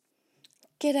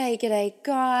G'day,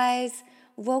 guys.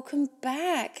 Welcome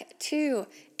back to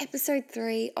episode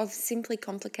 3 of Simply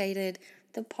Complicated,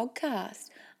 the podcast.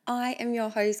 I am your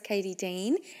host, Katie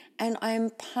Dean, and I am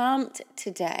pumped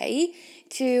today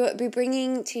to be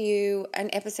bringing to you an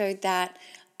episode that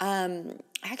I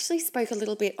actually spoke a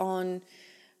little bit on,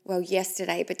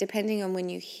 yesterday, but depending on when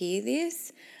you hear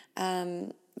this,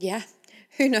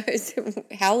 who knows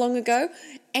how long ago.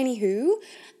 Anywho,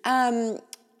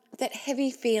 that heavy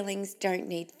feelings don't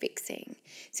need fixing.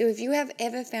 So if you have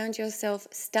ever found yourself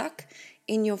stuck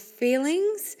in your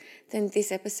feelings, then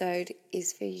this episode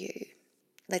is for you.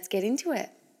 Let's get into it.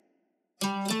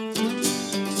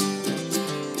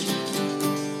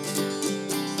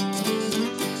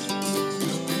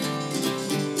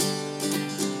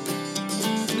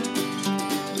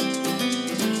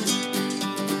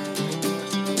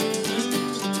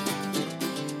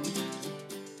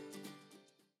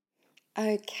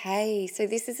 Okay, so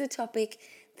this is a topic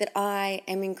that I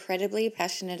am incredibly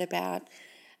passionate about.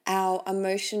 Our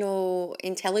emotional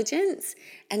intelligence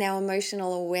and our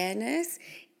emotional awareness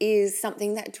is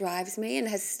something that drives me and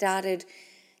has started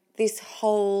this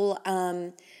whole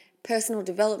personal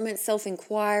development,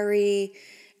 self-inquiry,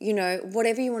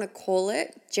 whatever you want to call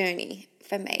it, journey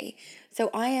for me. So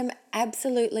I am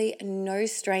absolutely no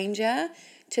stranger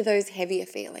to those heavier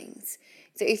feelings.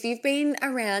 So if you've been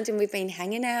around and we've been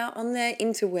hanging out on the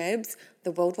interwebs,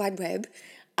 the World Wide Web,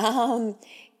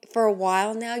 for a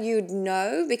while now, you'd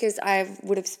know, because I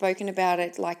would have spoken about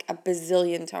it like a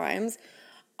bazillion times.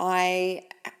 I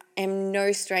am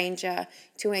no stranger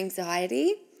to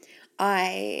anxiety.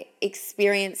 I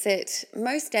experience it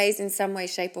most days in some way,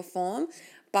 shape, or form,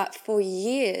 but for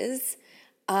years,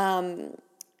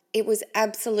 it was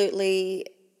absolutely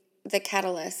the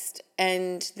catalyst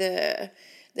and the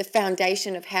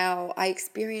foundation of how I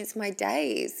experience my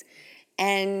days,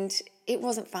 and it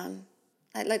wasn't fun.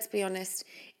 Like, let's be honest.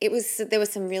 There were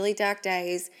some really dark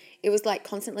days. It was like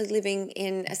constantly living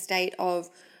in a state of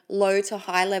low to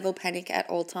high level panic at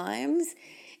all times.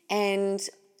 And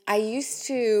I used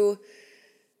to,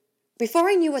 before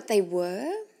I knew what they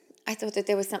were, I thought that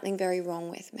there was something very wrong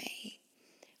with me.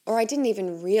 Or I didn't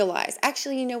even realize.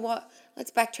 Actually, you know what?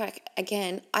 Let's backtrack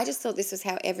again. I just thought this was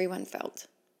how everyone felt.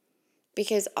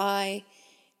 Because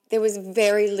there was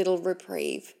very little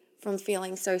reprieve from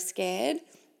feeling so scared,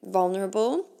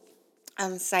 vulnerable,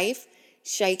 unsafe,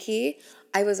 shaky.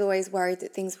 I was always worried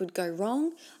that things would go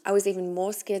wrong. I was even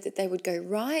more scared that they would go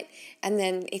right. And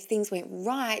then if things went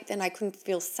right, then I couldn't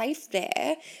feel safe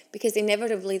there because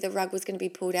inevitably the rug was going to be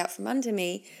pulled out from under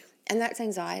me. And that's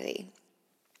anxiety.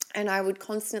 And I would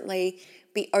constantly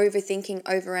be overthinking,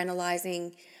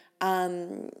 overanalyzing,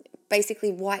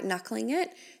 basically white knuckling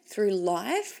it through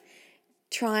life,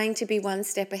 trying to be one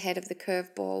step ahead of the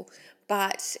curveball.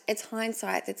 But it's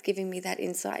hindsight that's giving me that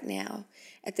insight now.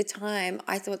 At the time,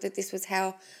 I thought that this was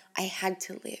how I had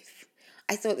to live.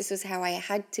 I thought this was how I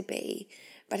had to be.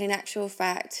 But in actual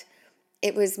fact,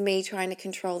 it was me trying to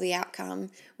control the outcome,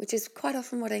 which is quite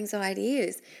often what anxiety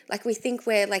is. Like, we think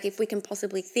if we can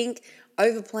possibly think,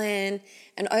 overplan,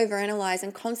 and overanalyze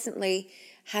and constantly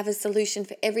have a solution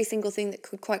for every single thing that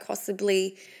could quite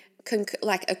possibly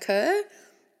occur,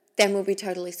 then we'll be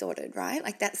totally sorted, right?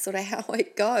 Like, that's sort of how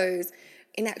it goes.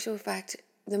 In actual fact,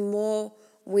 the more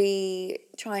we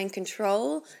try and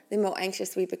control, the more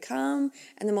anxious we become,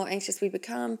 and the more anxious we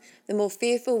become, the more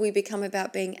fearful we become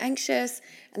about being anxious,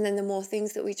 and then the more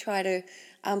things that we try to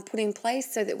put in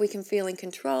place so that we can feel in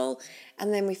control,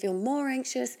 and then we feel more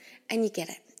anxious, and you get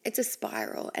it. It's a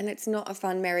spiral, and it's not a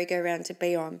fun merry-go-round to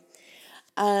be on.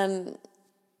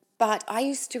 But I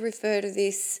used to refer to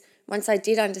this once I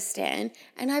did understand,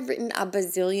 and I've written a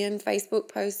bazillion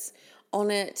Facebook posts on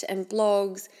it and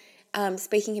blogs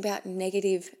speaking about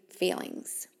negative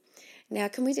feelings. Now,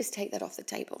 can we just take that off the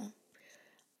table?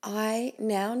 I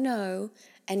now know,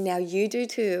 and now you do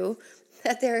too,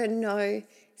 that there are no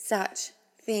such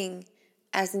thing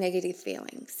as negative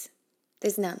feelings.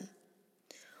 There's none.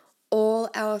 All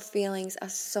our feelings are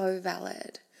so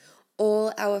valid.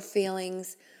 All our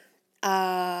feelings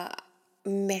are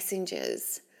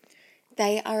messengers.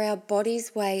 They are our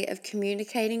body's way of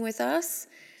communicating with us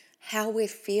how we're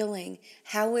feeling,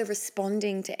 how we're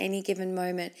responding to any given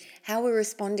moment, how we're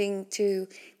responding to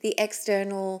the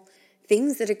external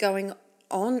things that are going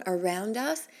on around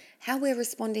us, how we're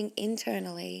responding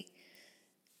internally.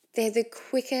 They're the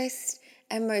quickest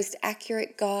and most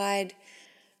accurate guide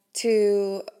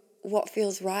to what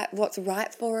feels right, what's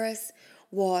right for us,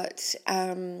 what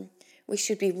we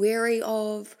should be wary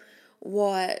of,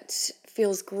 what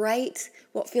feels great,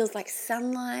 what feels like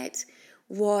sunlight,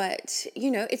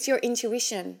 it's your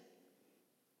intuition.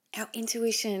 Our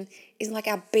intuition is like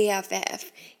our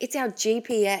BFF. It's our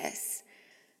GPS.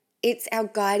 It's our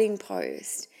guiding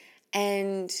post.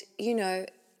 And,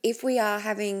 if we are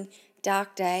having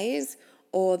dark days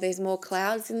or there's more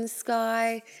clouds in the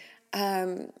sky,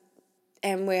 and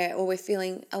we're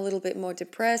feeling a little bit more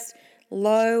depressed,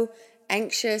 low,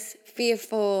 anxious,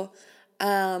 fearful,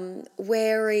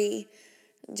 wary,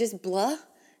 just blah,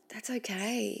 that's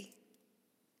okay.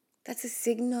 That's a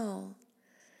signal.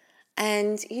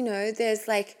 And, there's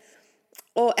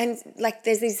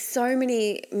there's these so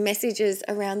many messages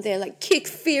around there, like kick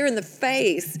fear in the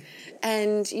face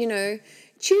and,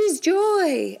 choose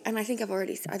joy. And I think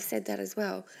I've said that as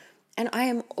well. And I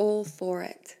am all for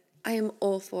it. I am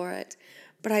all for it.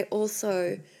 But I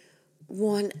also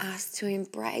want us to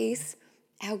embrace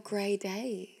our grey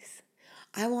days.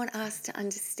 I want us to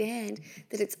understand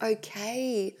that it's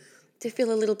okay to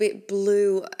feel a little bit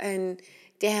blue and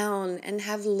down and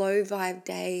have low vibe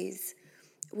days.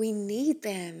 We need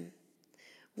them.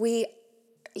 We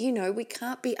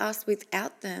can't be us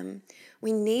without them.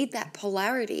 We need that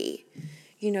polarity.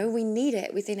 We need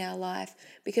it within our life,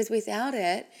 because without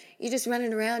it, you're just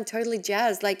running around totally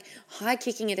jazzed, like high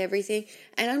kicking at everything.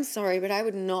 And I'm sorry, but I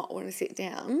would not want to sit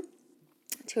down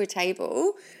to a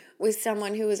table with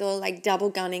someone who was all like double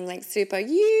gunning, like super,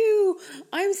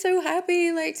 I'm so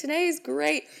happy, like today is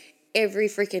great, every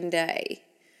freaking day.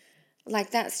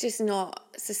 Like that's just not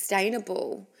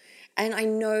sustainable. And I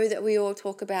know that we all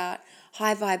talk about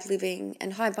high vibe living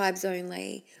and high vibes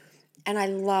only. And I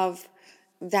love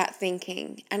that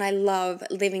thinking and I love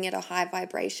living at a high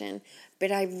vibration.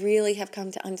 But I really have come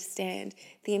to understand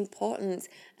the importance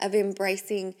of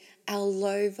embracing our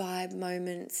low vibe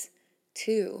moments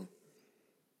too,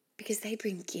 because they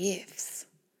bring gifts.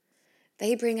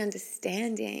 They bring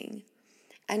understanding.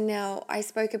 And now I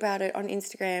spoke about it on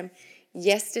Instagram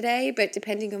yesterday, but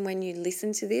depending on when you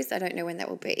listen to this, I don't know when that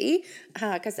will be,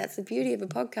 because that's the beauty of a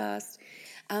podcast.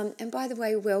 And by the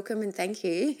way, welcome and thank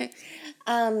you.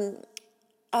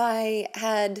 I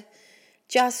had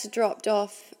just dropped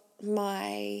off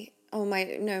my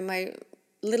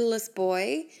littlest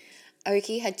boy.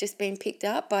 Oki had just been picked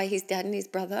up by his dad and his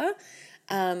brother,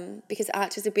 because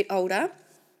Archer's a bit older,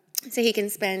 so he can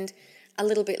spend a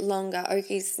little bit longer.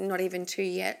 Oki's not even 2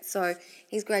 yet, so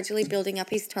he's gradually building up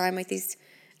his time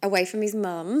away from his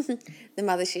mum, the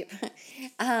mothership.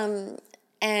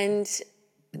 And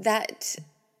that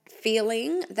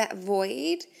feeling, that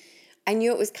void, I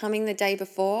knew it was coming the day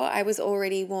before. I was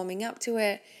already warming up to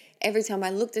it. Every time I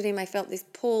looked at him, I felt this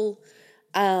pull,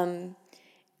 and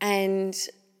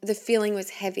the feeling was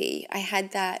heavy. I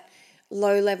had that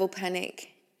low-level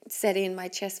panic set in. My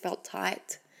chest felt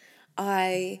tight.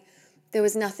 There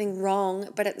was nothing wrong,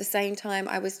 but at the same time,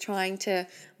 I was trying to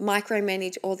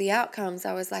micromanage all the outcomes.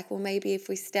 I was like, well, maybe if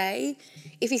he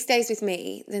stays with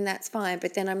me, then that's fine.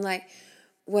 But then I'm like,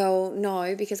 well,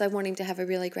 no, because I want him to have a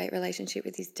really great relationship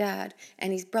with his dad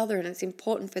and his brother, and it's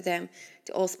important for them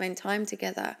to all spend time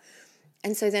together.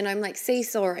 And so then I'm like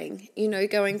seesawing,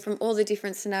 going from all the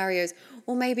different scenarios.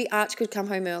 Well, maybe Arch could come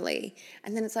home early.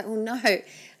 And then it's like, well, no,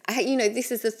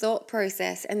 this is the thought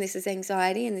process, and this is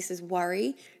anxiety, and this is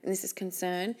worry, and this is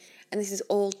concern, and this is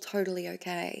all totally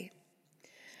okay.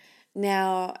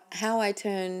 Now, how I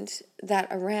turned that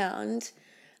around,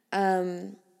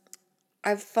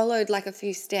 I've followed like a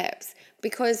few steps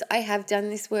because I have done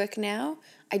this work now.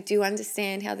 I do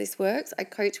understand how this works. I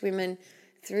coach women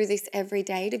through this every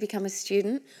day to become a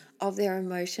student of their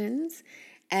emotions.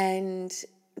 And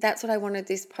that's what I wanted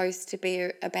this post to be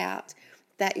about.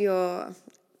 We're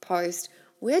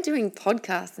doing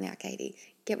podcasts now, Katie.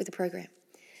 Get with the program.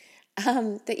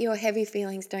 That your heavy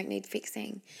feelings don't need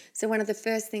fixing. So one of the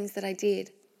first things that I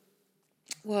did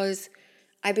was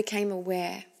I became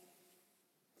aware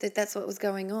that that's what was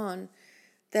going on.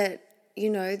 That,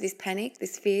 this panic,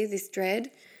 this fear, this dread,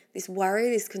 this worry,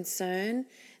 this concern,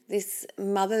 this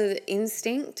mother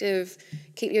instinct of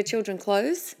keep your children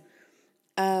close,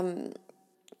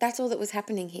 that's all that was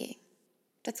happening here.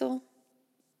 That's all.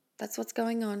 That's what's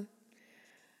going on.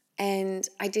 And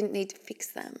I didn't need to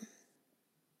fix them.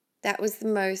 That was the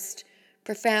most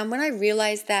profound. When I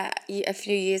realized that a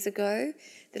few years ago,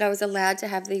 that I was allowed to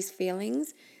have these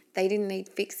feelings, they didn't need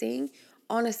fixing.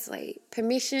 Honestly,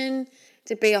 permission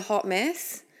to be a hot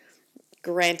mess,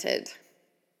 granted.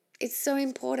 It's so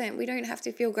important. We don't have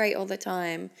to feel great all the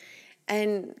time.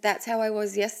 And that's how I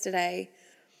was yesterday,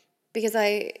 because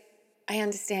I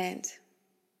understand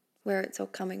where it's all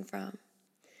coming from.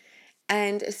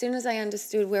 And as soon as I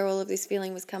understood where all of this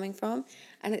feeling was coming from,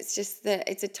 and it's just that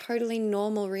it's a totally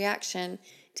normal reaction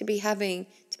to be having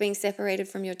to being separated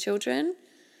from your children.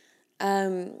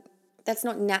 That's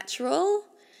not natural.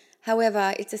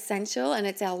 However, it's essential and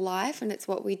it's our life and it's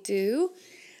what we do.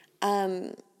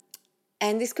 And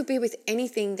this could be with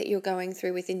anything that you're going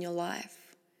through within your life.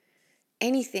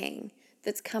 Anything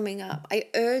that's coming up. I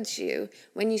urge you,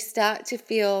 when you start to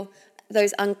feel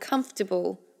those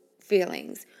uncomfortable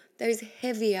feelings, those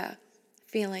heavier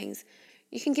feelings,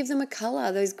 you can give them a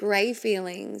color, those gray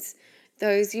feelings,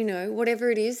 those,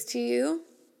 whatever it is to you.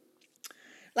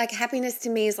 Like happiness to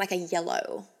me is like a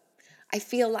yellow. I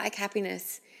feel like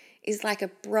happiness is like a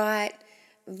bright,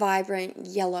 vibrant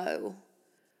yellow.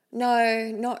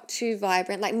 No, not too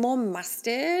vibrant, like more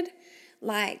mustard,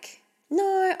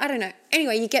 no, I don't know.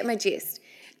 Anyway, you get my gist.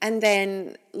 And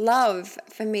then love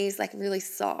for me is like really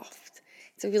soft.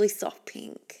 It's a really soft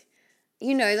pink.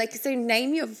 So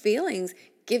name your feelings,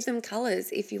 give them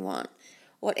colors if you want.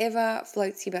 Whatever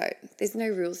floats your boat. There's no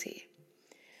rules here.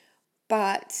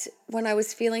 But when I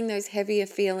was feeling those heavier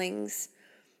feelings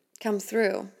come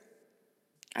through,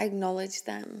 I acknowledged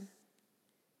them.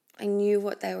 I knew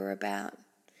what they were about.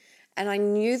 And I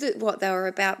knew that what they were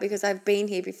about because I've been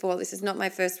here before. This is not my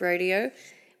first rodeo.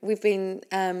 We've been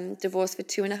divorced for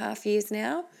 2.5 years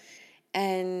now.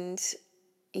 And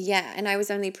I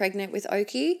was only pregnant with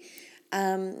Oki.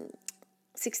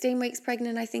 16 weeks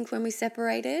pregnant, I think, when we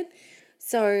separated.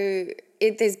 So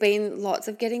there's been lots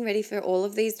of getting ready for all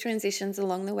of these transitions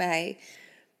along the way.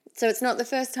 So it's not the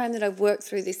first time that I've worked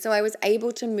through this. So I was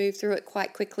able to move through it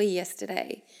quite quickly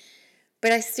yesterday.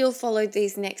 But I still followed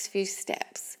these next few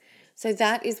steps. So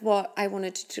that is what I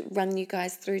wanted to run you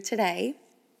guys through today.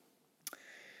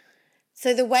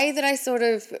 So the way that I sort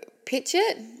of pitch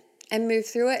it and move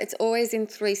through it, it's always in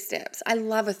 3 steps. I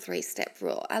love a 3-step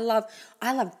rule. I love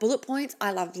bullet points,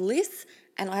 I love lists,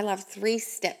 and I love 3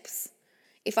 steps.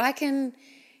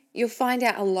 You'll find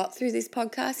out a lot through this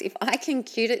podcast. If I can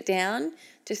cute it down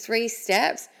to 3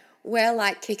 steps, we're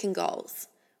like kicking goals.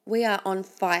 We are on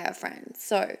fire, friends.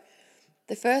 So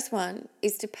the first one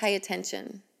is to pay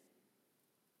attention.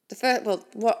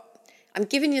 I'm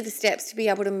giving you the steps to be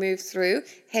able to move through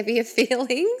heavier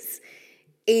feelings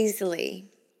easily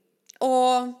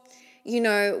or,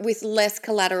 with less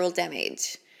collateral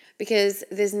damage, because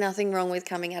there's nothing wrong with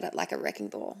coming at it like a wrecking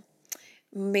ball.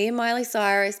 Me and Miley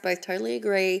Cyrus both totally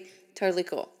agree, totally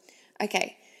cool.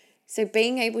 Okay, so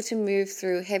being able to move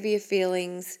through heavier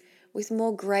feelings with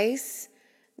more grace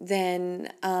than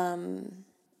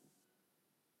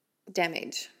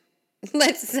damage.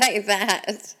 Let's say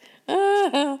that.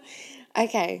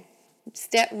 Okay,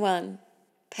 step 1,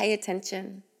 pay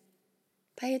attention.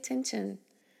 Pay attention.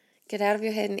 Get out of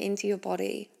your head and into your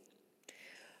body.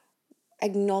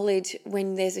 Acknowledge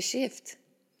when there's a shift.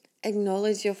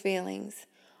 Acknowledge your feelings.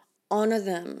 Honor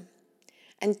them.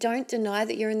 And don't deny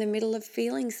that you're in the middle of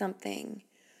feeling something.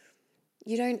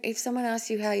 If someone asks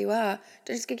you how you are,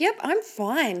 don't just go, yep, I'm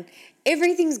fine.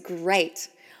 Everything's great.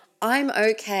 I'm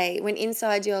okay. When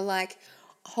inside you're like,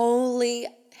 holy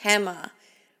hammer.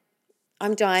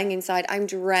 I'm dying inside. I'm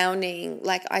drowning.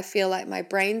 Like I feel like my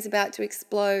brain's about to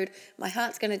explode. My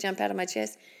heart's going to jump out of my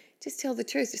chest. Just tell the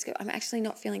truth. Just go, I'm actually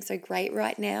not feeling so great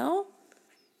right now.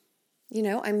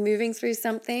 I'm moving through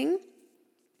something.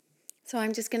 So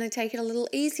I'm just going to take it a little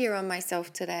easier on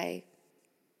myself today.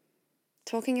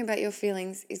 Talking about your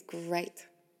feelings is great.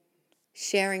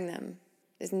 Sharing them.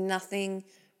 There's nothing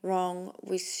wrong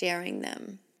with sharing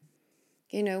them.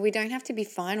 We don't have to be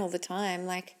fine all the time.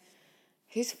 Like,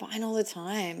 who's fine all the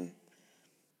time?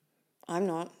 I'm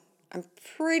not. I'm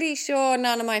pretty sure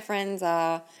none of my friends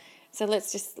are. So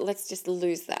let's just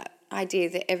lose that idea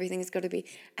that everything's got to be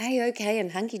A-okay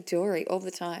and hunky-dory all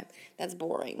the time. That's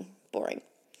boring.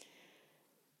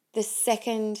 The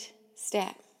second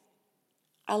step,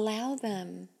 allow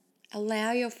them.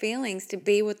 Allow your feelings to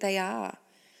be what they are.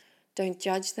 Don't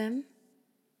judge them.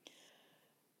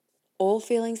 All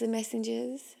feelings are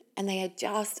messengers, and they are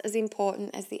just as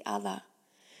important as the other.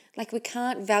 Like, we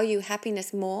can't value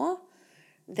happiness more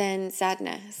than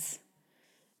sadness.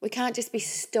 We can't just be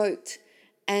stoked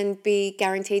and be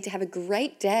guaranteed to have a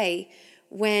great day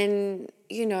when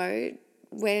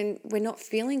we're not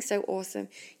feeling so awesome.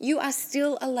 You are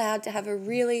still allowed to have a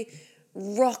really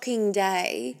rocking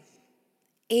day,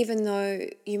 even though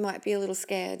you might be a little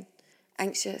scared,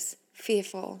 anxious,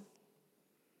 fearful.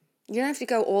 You don't have to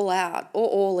go all out or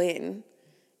all in.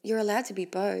 You're allowed to be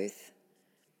both.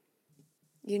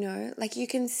 You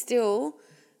can still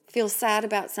feel sad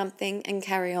about something and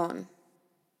carry on.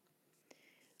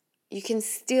 You can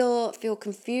still feel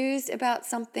confused about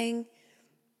something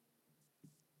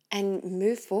and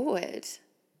move forward.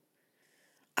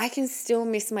 I can still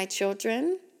miss my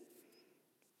children,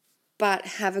 but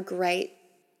have a great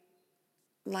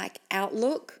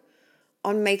outlook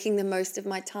on making the most of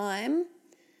my time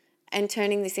and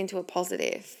turning this into a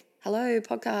positive. Hello,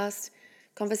 podcast,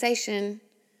 conversation,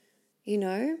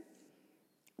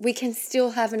 we can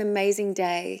still have an amazing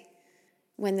day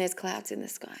when there's clouds in the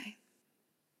sky.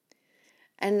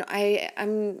 And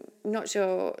I'm not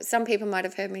sure, some people might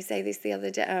have heard me say this the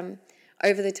other day,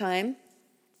 over the time.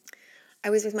 I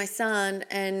was with my son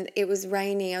and it was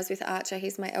raining. I was with Archer,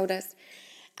 he's my eldest.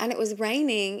 And it was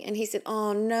raining and he said,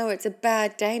 "Oh no, it's a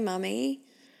bad day, Mummy."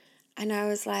 And I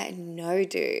was like, "No,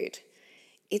 dude,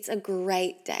 it's a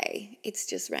great day. It's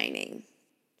just raining."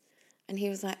 And he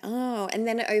was like, "Oh." And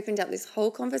then it opened up this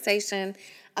whole conversation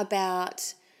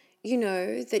about,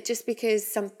 that just because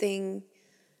something,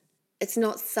 it's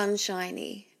not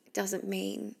sunshiny, it doesn't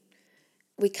mean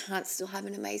we can't still have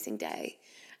an amazing day.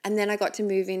 And then I got to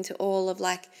move into all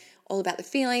about the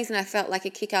feelings, and I felt like a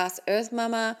kick-ass earth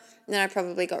mama. And then I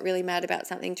probably got really mad about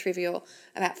something trivial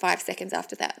about 5 seconds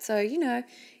after that. So,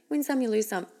 win some, you lose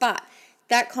some. But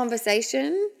that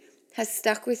conversation has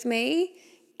stuck with me,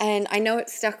 and I know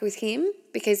it's stuck with him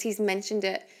because he's mentioned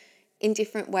it in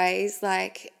different ways.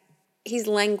 Like his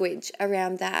language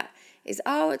around that is,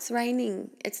 "Oh, it's raining.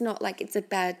 It's not like it's a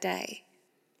bad day."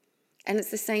 And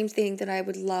it's the same thing that I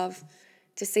would love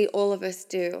to see all of us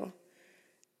do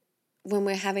when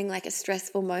we're having like a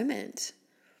stressful moment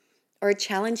or a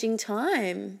challenging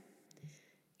time.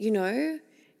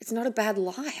 It's not a bad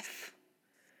life.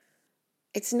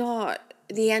 It's not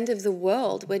the end of the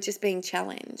world. We're just being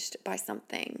challenged by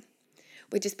something.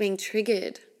 We're just being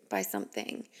triggered by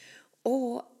something.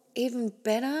 Or even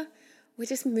better, we're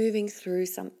just moving through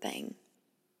something.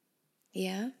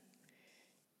 Yeah?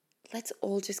 Let's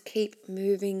all just keep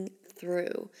moving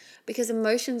through, because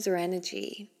emotions are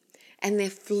energy and they're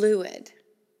fluid.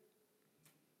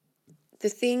 The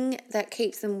thing that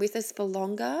keeps them with us for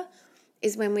longer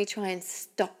is when we try and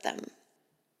stop them.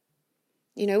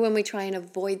 When we try and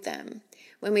avoid them,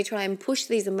 when we try and push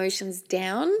these emotions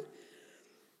down,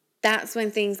 that's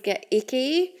when things get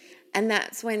icky, and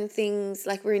that's when things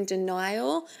like we're in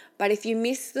denial. But if you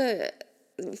miss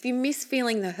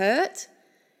feeling the hurt,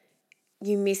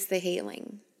 you miss the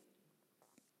healing.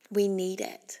 We need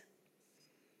it.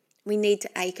 We need to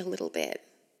ache a little bit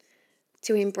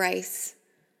to embrace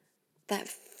that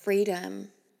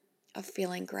freedom of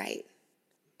feeling great.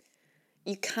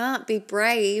 You can't be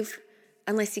brave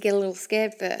unless you get a little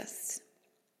scared first.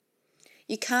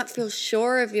 You can't feel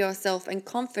sure of yourself and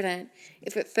confident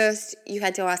if at first you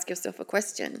had to ask yourself a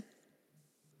question.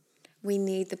 We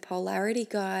need the polarity,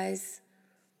 guys.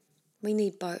 We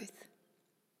need both.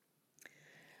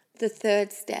 The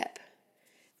third step,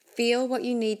 feel what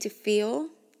you need to feel,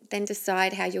 then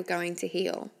decide how you're going to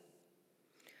heal.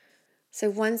 So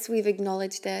once we've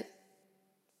acknowledged it,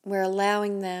 we're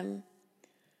allowing them,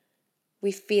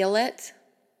 we feel it,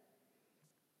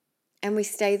 and we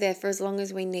stay there for as long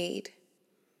as we need.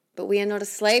 But we are not a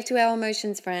slave to our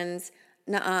emotions, friends.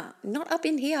 Nuh-uh, not up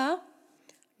in here.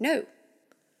 No,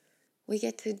 we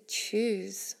get to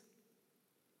choose.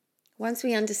 Once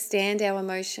we understand our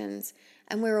emotions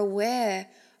and we're aware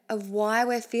of why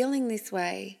we're feeling this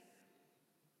way,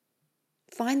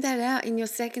 find that out in your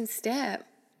second step.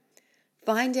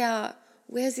 Find out,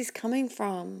 where's this coming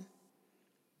from?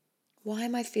 Why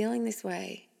am I feeling this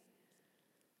way?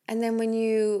 And then when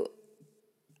you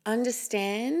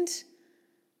understand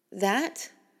that,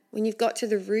 when you've got to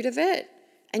the root of it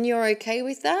and you're okay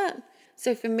with that.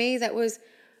 So for me, that was,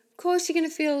 of course, you're going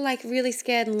to feel like really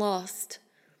scared and lost.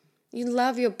 You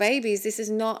love your babies. This is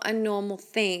not a normal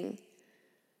thing,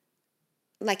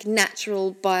 like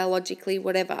natural, biologically,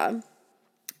 whatever.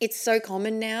 It's so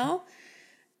common now.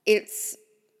 It's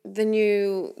the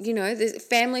new,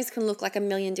 families can look like a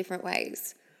million different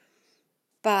ways.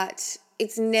 But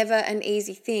it's never an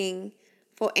easy thing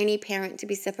for any parent to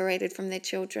be separated from their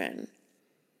children.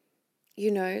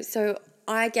 So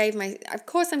of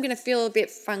course I'm going to feel a bit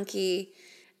funky,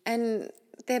 and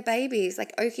they're babies,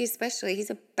 like Oki especially, he's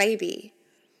a baby.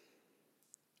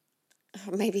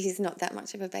 Maybe he's not that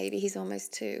much of a baby, he's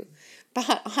almost 2,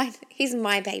 but he's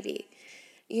my baby,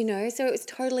 so it was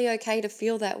totally okay to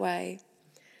feel that way.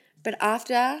 But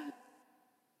after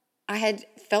I had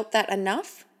felt that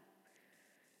enough,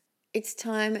 it's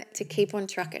time to keep on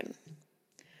trucking.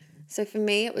 So for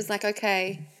me, it was like,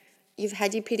 okay, you've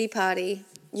had your pity party,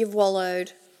 you've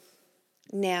wallowed.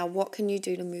 Now, what can you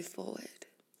do to move forward?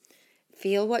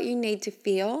 Feel what you need to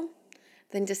feel,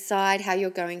 then decide how you're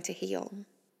going to heal.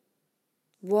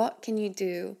 What can you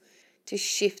do to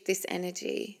shift this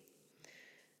energy?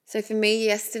 So for me,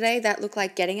 yesterday, that looked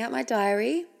like getting out my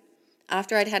diary.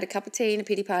 After I'd had a cup of tea and a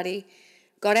pity party,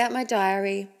 got out my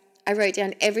diary. I wrote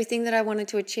down everything that I wanted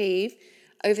to achieve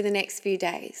over the next few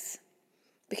days.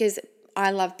 Because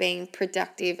I love being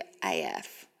productive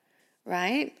AF,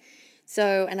 right?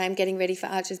 So, and I'm getting ready for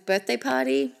Archer's birthday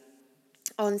party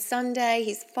on Sunday.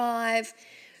 He's 5.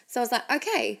 So I was like,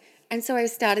 okay. And so I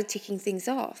started ticking things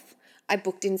off. I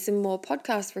booked in some more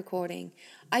podcast recording.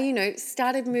 I,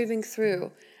 started moving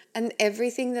through. And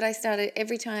everything that I started,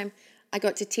 every time I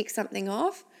got to tick something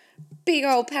off, big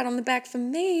old pat on the back for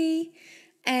me.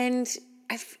 And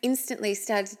I instantly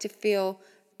started to feel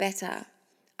better.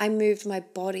 I moved my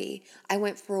body. I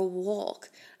went for a walk.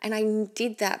 And I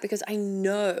did that because I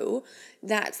know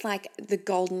that's like the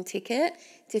golden ticket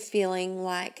to feeling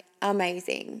like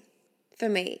amazing for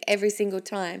me every single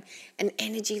time. And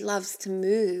energy loves to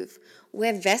move.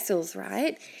 We're vessels,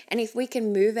 right? And if we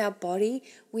can move our body,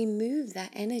 we move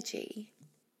that energy.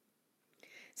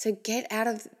 So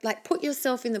put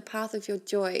yourself in the path of your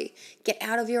joy. Get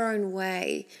out of your own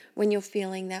way when you're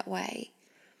feeling that way,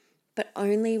 but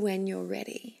only when you're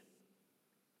ready,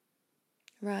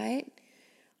 right?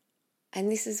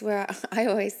 And this is where I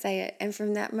always say it. And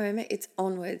from that moment, it's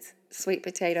onwards, sweet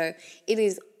potato. It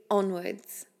is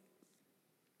onwards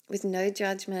with no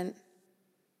judgment.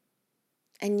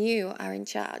 And you are in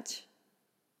charge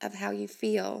of how you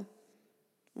feel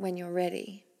when you're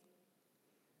ready.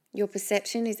 Your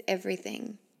perception is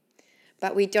everything.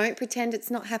 But we don't pretend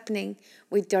it's not happening.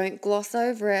 We don't gloss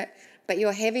over it. But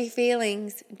your heavy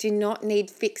feelings do not need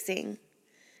fixing.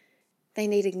 They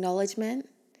need acknowledgement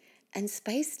and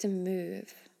space to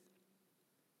move.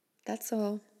 That's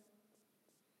all.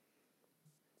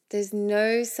 There's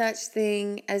no such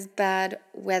thing as bad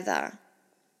weather.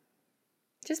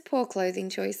 Just poor clothing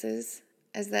choices,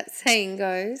 as that saying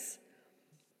goes.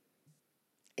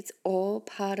 It's all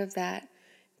part of that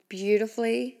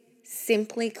beautifully,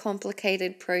 simply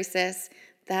complicated process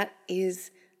that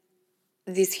is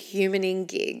this humaning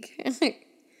gig.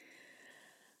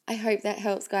 I hope that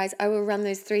helps, guys. I will run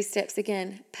those 3 steps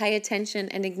again. Pay attention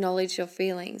and acknowledge your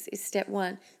feelings is step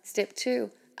 1. Step 2,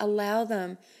 allow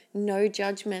them. No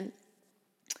judgment.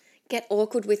 Get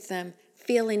awkward with them.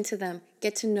 Feel into them.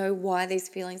 Get to know why these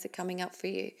feelings are coming up for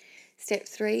you. Step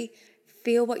 3,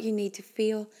 feel what you need to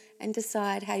feel and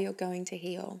decide how you're going to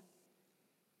heal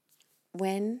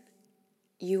when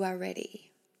you are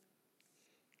ready.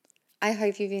 I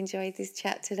hope you've enjoyed this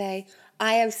chat today.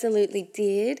 I absolutely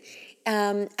did.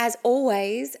 As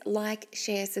always, like,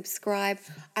 share, subscribe.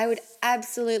 I would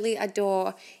absolutely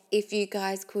adore if you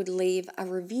guys could leave a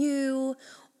review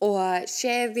or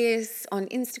share this on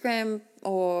Instagram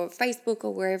or Facebook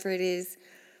or wherever it is.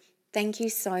 Thank you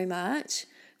so much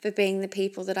for being the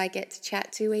people that I get to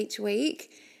chat to each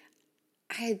week.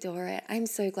 I adore it. I'm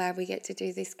so glad we get to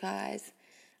do this, guys.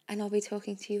 And I'll be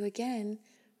talking to you again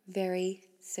very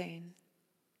soon.